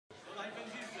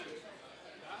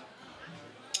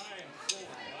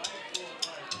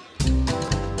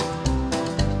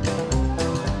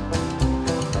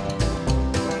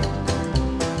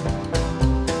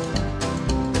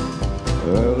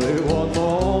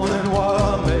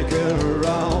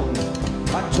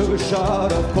a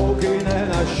shot of cocaine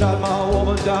and I shot my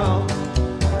woman down.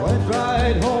 Went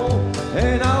right home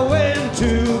and I went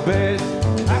to bed.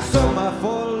 I saw my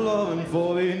full loving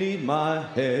fall beneath my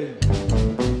head.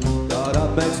 Got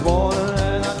up next morning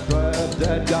and I grabbed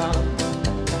that gun.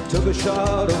 Took a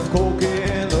shot of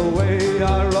cocaine the way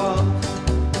I run.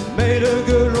 Made a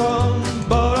good run,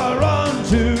 but I run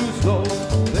too slow.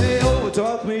 They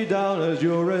overtook me down at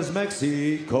Juarez,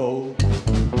 Mexico.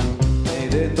 They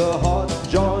did the hot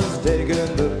joints,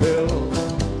 taking the pill.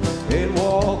 In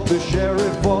walked the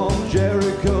sheriff from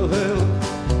Jericho Hill.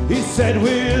 He said,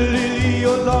 Willie,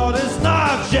 your daughter's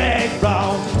not Jack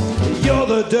Brown. You're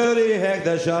the dirty hack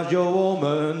that shot your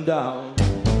woman down.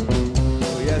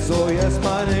 Oh yes,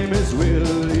 my name is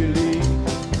Willie Lee.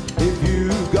 If you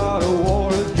got a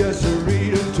warrant, just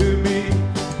read it to me.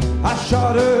 I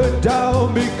shot her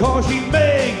down because she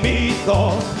made me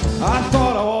thought. I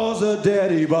thought I was a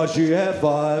daddy, but she had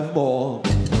 5 more.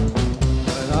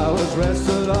 When I was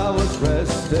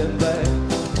resting back.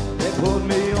 They put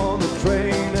me on the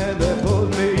train and they put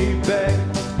me back.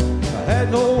 I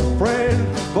had no friend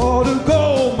for to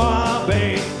go my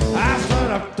way. I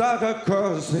spent a darker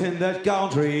curse in that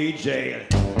country jail.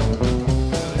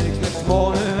 Next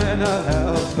morning and at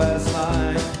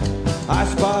 9:30, I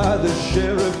spied the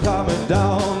sheriff coming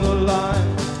down the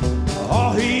line.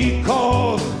 Oh, he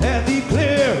called and he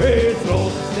cleared his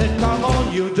throat. Said, come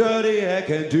on, you dirty hack,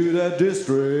 and do that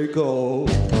district code.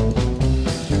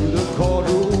 To the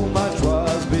courtroom, my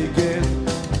trials begin.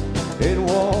 In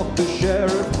walked the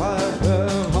sheriff,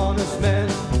 an honest man.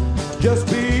 Just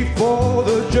before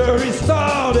the jury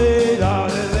started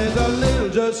out, and there's a little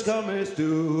judge coming to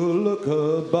look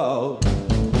about.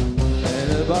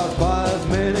 And about 5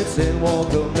 minutes in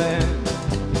walked a man,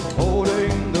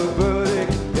 holding the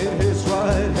verdict in his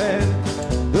right hand.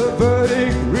 The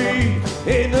verdict read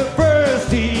in the first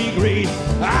degree.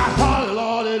 I thought,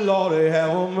 Lordy, Lordy,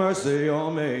 have mercy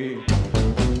on me.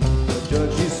 The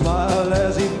judge, he smiled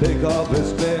as he picked up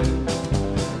his pen.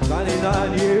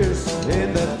 99 years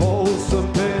in that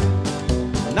Folsom pen.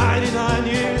 99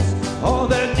 years on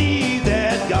that knee,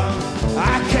 that gun.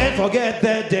 I can't forget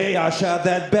that day I shot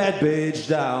that bad bitch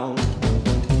down.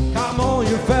 Come on,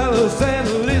 you fellas, and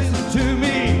listen to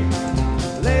me.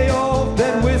 Lay off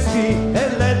that whiskey